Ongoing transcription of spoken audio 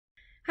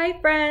Hi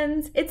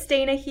friends, it's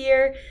Dana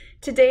here.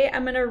 Today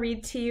I'm going to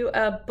read to you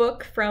a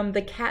book from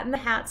the Cat in the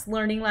Hat's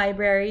Learning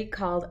Library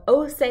called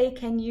Oh Say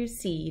Can You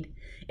Seed.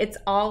 It's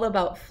all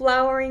about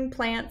flowering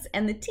plants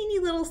and the teeny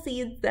little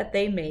seeds that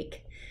they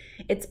make.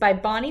 It's by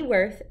Bonnie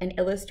Worth and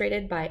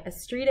illustrated by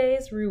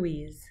Astrides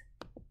Ruiz.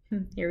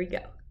 Here we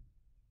go.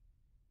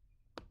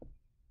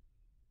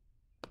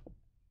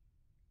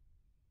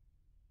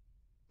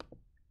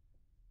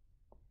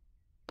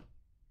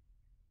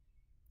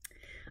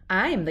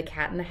 I'm the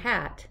Cat in the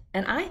Hat,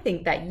 and I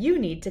think that you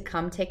need to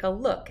come take a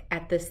look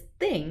at this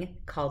thing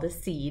called a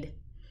seed.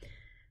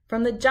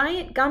 From the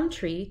giant gum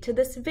tree to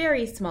this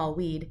very small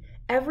weed,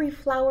 every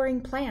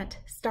flowering plant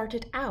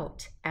started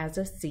out as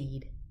a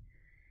seed.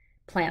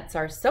 Plants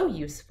are so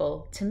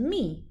useful to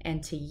me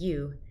and to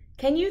you.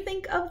 Can you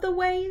think of the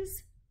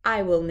ways?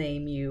 I will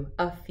name you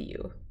a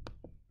few.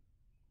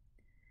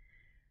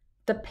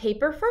 The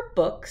paper for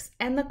books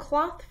and the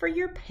cloth for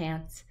your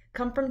pants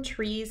come from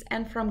trees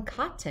and from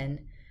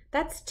cotton.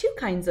 That's two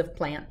kinds of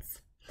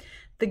plants.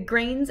 The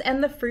grains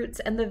and the fruits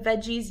and the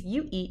veggies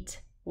you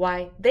eat,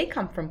 why, they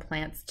come from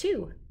plants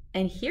too.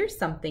 And here's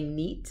something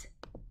neat.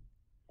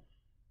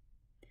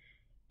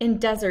 In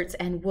deserts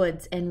and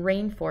woods and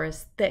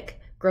rainforests thick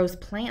grows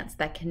plants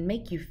that can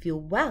make you feel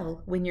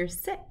well when you're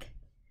sick.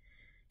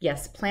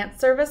 Yes,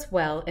 plants serve us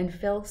well and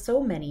fill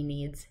so many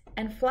needs,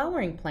 and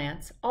flowering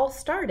plants all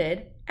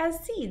started as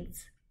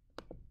seeds.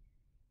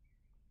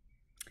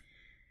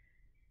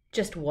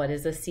 Just what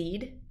is a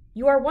seed?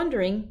 You are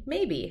wondering,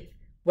 maybe.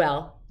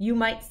 Well, you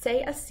might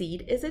say a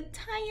seed is a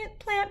tiny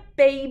plant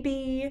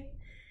baby.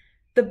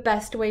 The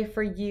best way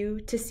for you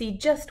to see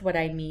just what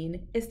I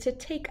mean is to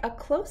take a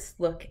close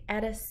look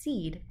at a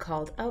seed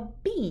called a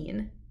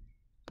bean.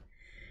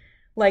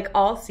 Like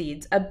all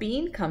seeds, a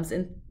bean comes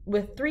in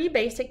with three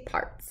basic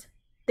parts.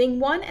 Thing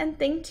 1 and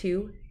thing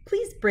 2,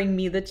 please bring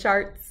me the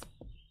charts.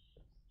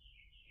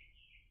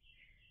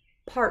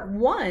 Part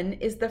 1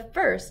 is the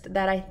first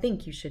that I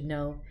think you should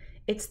know.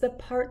 It's the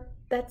part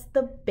that's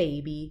the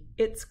baby.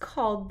 It's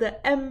called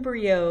the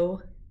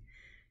embryo.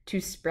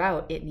 To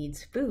sprout, it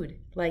needs food,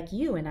 like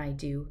you and I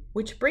do,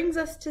 which brings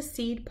us to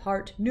seed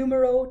part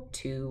numero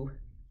 2.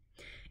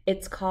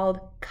 It's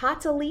called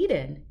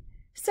cotyledon.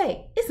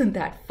 Say, isn't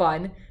that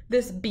fun?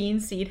 This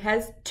bean seed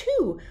has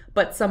 2,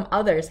 but some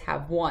others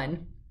have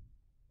 1.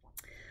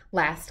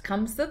 Last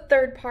comes the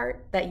third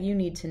part that you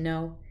need to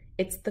know.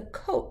 It's the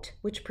coat,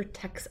 which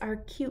protects our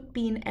cute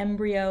bean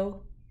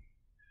embryo.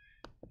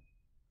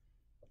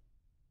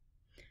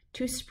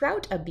 To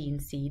sprout a bean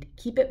seed,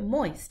 keep it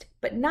moist,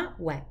 but not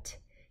wet.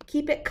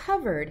 Keep it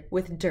covered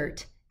with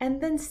dirt, and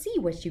then see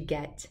what you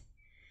get.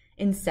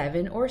 In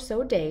 7 or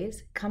so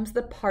days comes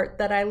the part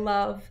that I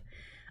love.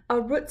 A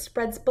root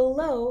spreads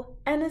below,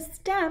 and a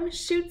stem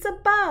shoots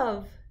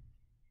above.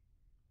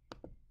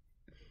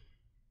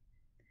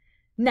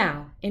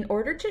 Now, in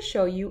order to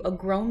show you a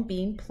grown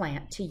bean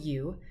plant to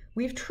you,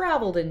 we've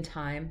traveled in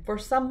time for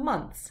some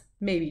months,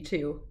 maybe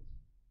 2.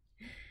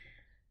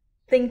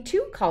 Thing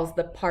 2 calls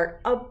the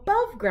part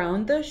above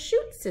ground the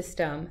shoot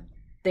system.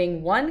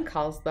 Thing 1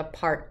 calls the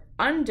part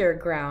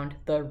underground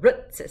the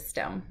root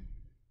system.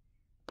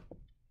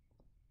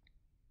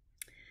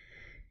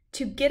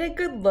 To get a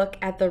good look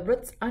at the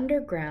roots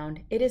underground,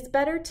 it is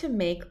better to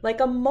make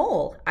like a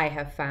mole, I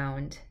have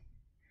found.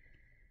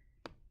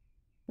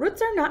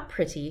 Roots are not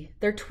pretty,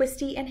 they're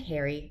twisty and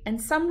hairy,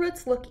 and some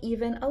roots look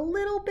even a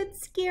little bit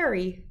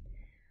scary.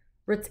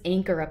 Roots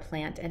anchor a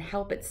plant and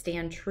help it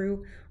stand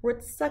true.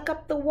 Roots suck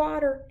up the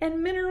water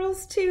and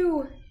minerals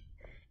too.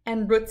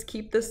 And roots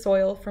keep the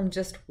soil from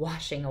just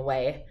washing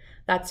away.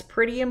 That's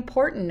pretty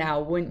important now,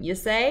 wouldn't you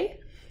say?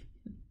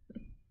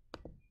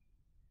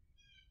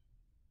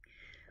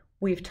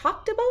 We've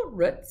talked about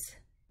roots.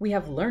 We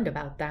have learned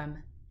about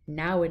them.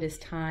 Now it is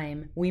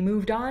time we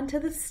moved on to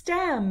the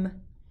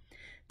stem.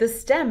 The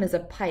stem is a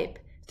pipe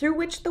through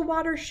which the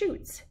water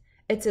shoots.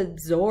 It's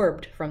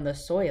absorbed from the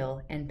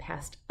soil and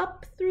passed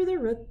up through the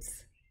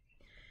roots.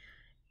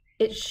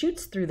 It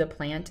shoots through the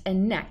plant,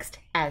 and next,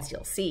 as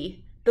you'll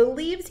see, the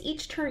leaves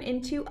each turn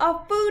into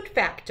a food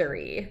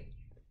factory.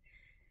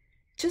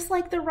 Just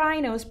like the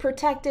rhino's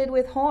protected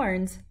with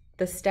horns,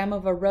 the stem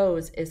of a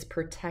rose is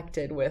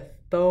protected with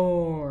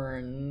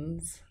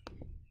thorns.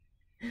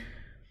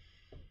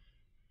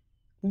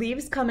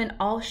 Leaves come in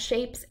all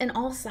shapes and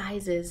all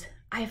sizes.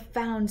 I've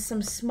found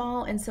some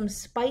small and some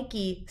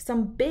spiky,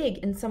 some big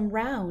and some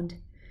round.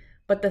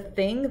 But the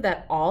thing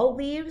that all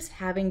leaves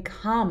have in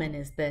common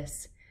is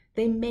this.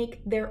 They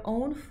make their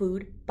own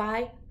food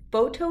by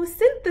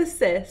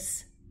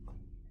photosynthesis.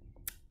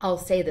 I'll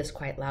say this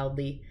quite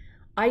loudly.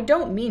 I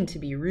don't mean to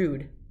be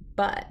rude,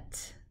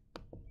 but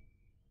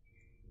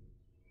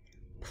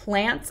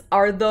plants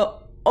are the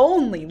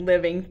only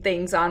living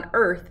things on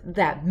Earth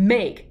that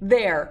make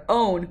their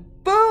own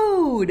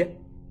food.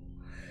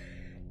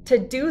 To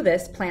do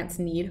this, plants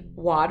need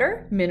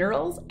water,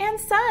 minerals, and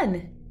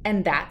sun.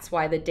 And that's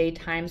why the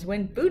daytime's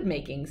when food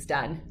making's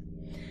done.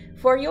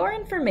 For your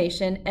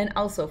information and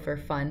also for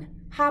fun,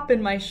 hop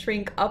in my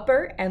shrink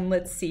upper and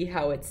let's see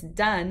how it's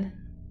done.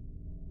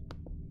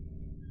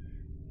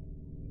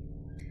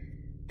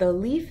 The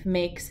leaf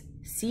makes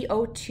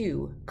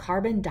CO2,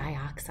 carbon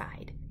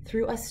dioxide,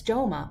 through a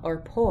stoma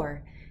or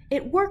pore.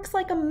 It works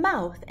like a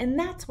mouth, and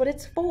that's what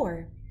it's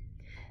for.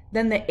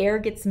 Then the air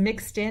gets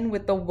mixed in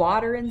with the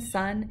water and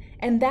sun,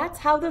 and that's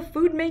how the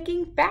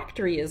food-making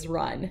factory is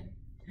run.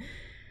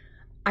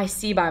 I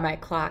see by my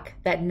clock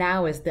that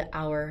now is the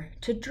hour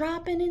to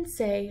drop in and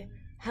say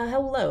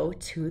hello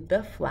to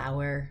the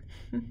flower.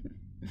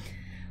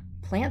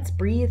 Plants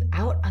breathe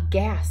out a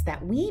gas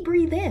that we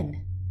breathe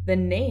in. The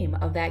name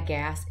of that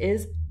gas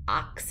is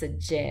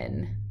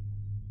oxygen.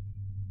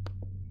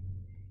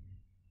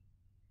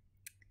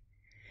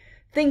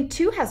 Thing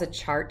 2 has a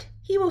chart.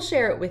 He will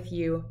share it with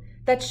you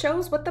that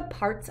shows what the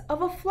parts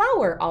of a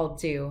flower all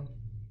do.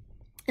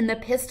 In the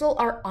pistil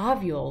are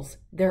ovules.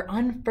 They're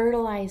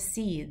unfertilized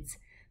seeds.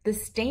 The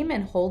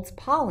stamen holds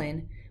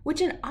pollen,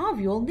 which an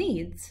ovule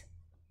needs.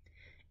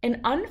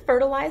 An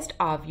unfertilized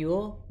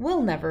ovule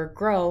will never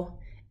grow,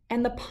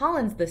 and the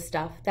pollen's the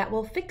stuff that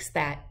will fix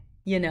that,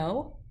 you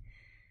know?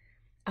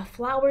 A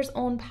flower's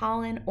own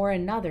pollen or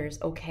another's,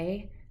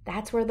 okay?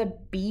 That's where the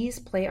bees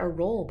play a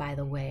role, by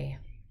the way.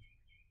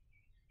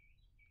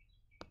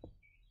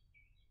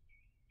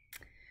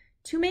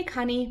 To make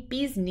honey,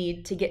 bees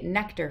need to get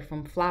nectar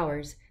from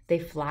flowers. They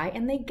fly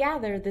and they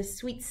gather the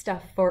sweet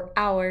stuff for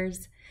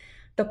hours.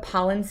 The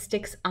pollen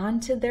sticks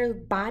onto their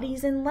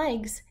bodies and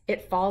legs.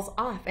 It falls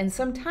off, and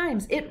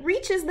sometimes it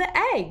reaches the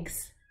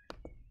eggs.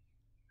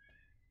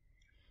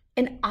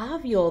 An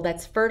ovule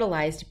that's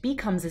fertilized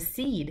becomes a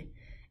seed.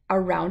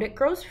 Around it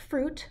grows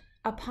fruit,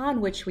 upon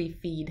which we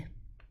feed.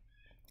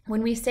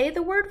 When we say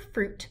the word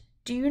fruit,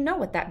 do you know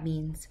what that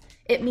means?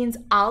 It means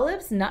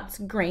olives, nuts,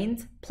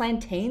 grains,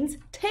 plantains,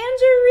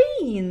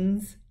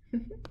 tangerines.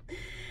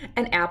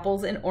 And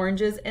apples and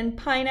oranges and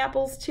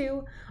pineapples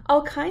too.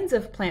 All kinds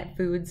of plant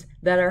foods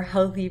that are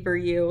healthy for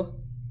you.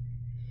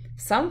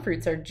 Some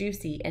fruits are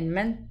juicy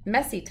and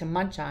messy to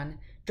munch on.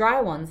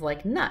 Dry ones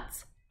like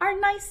nuts are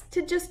nice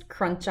to just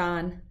crunch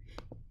on.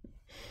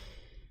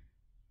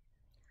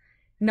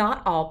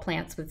 Not all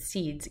plants with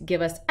seeds give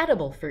us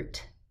edible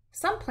fruit.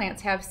 Some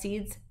plants have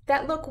seeds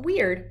that look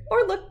weird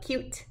or look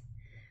cute.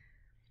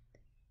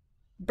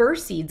 Burr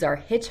seeds are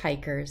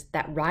hitchhikers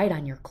that ride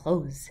on your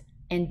clothes.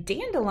 And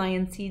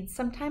dandelion seeds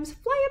sometimes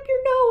fly up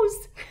your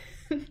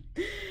nose.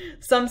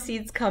 Some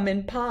seeds come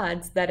in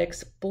pods that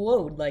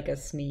explode like a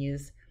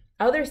sneeze.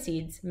 Other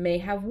seeds may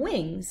have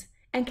wings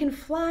and can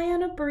fly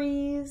on a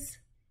breeze.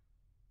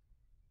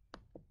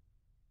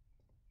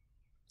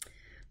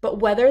 But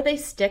whether they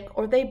stick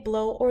or they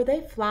blow or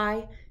they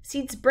fly,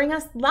 seeds bring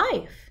us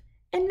life.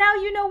 And now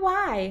you know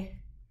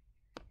why.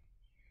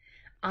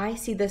 I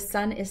see the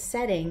sun is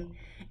setting,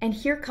 and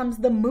here comes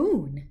the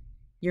moon.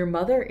 Your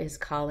mother is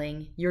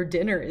calling, your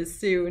dinner is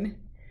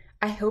soon.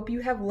 I hope you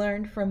have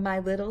learned from my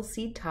little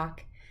seed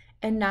talk,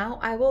 and now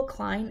I will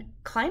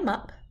climb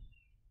up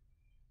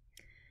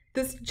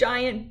this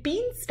giant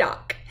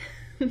beanstalk.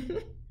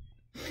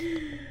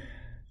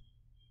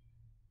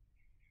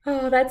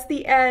 Oh, that's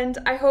the end.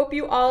 I hope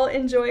you all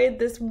enjoyed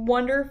this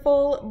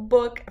wonderful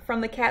book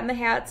from the Cat in the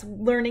Hat's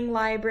Learning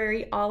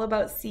Library, all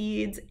about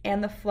seeds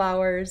and the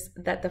flowers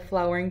that the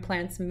flowering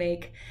plants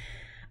make.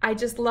 I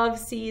just love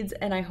seeds,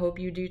 and I hope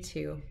you do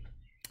too.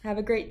 Have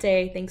a great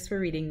day. Thanks for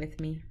reading with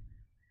me.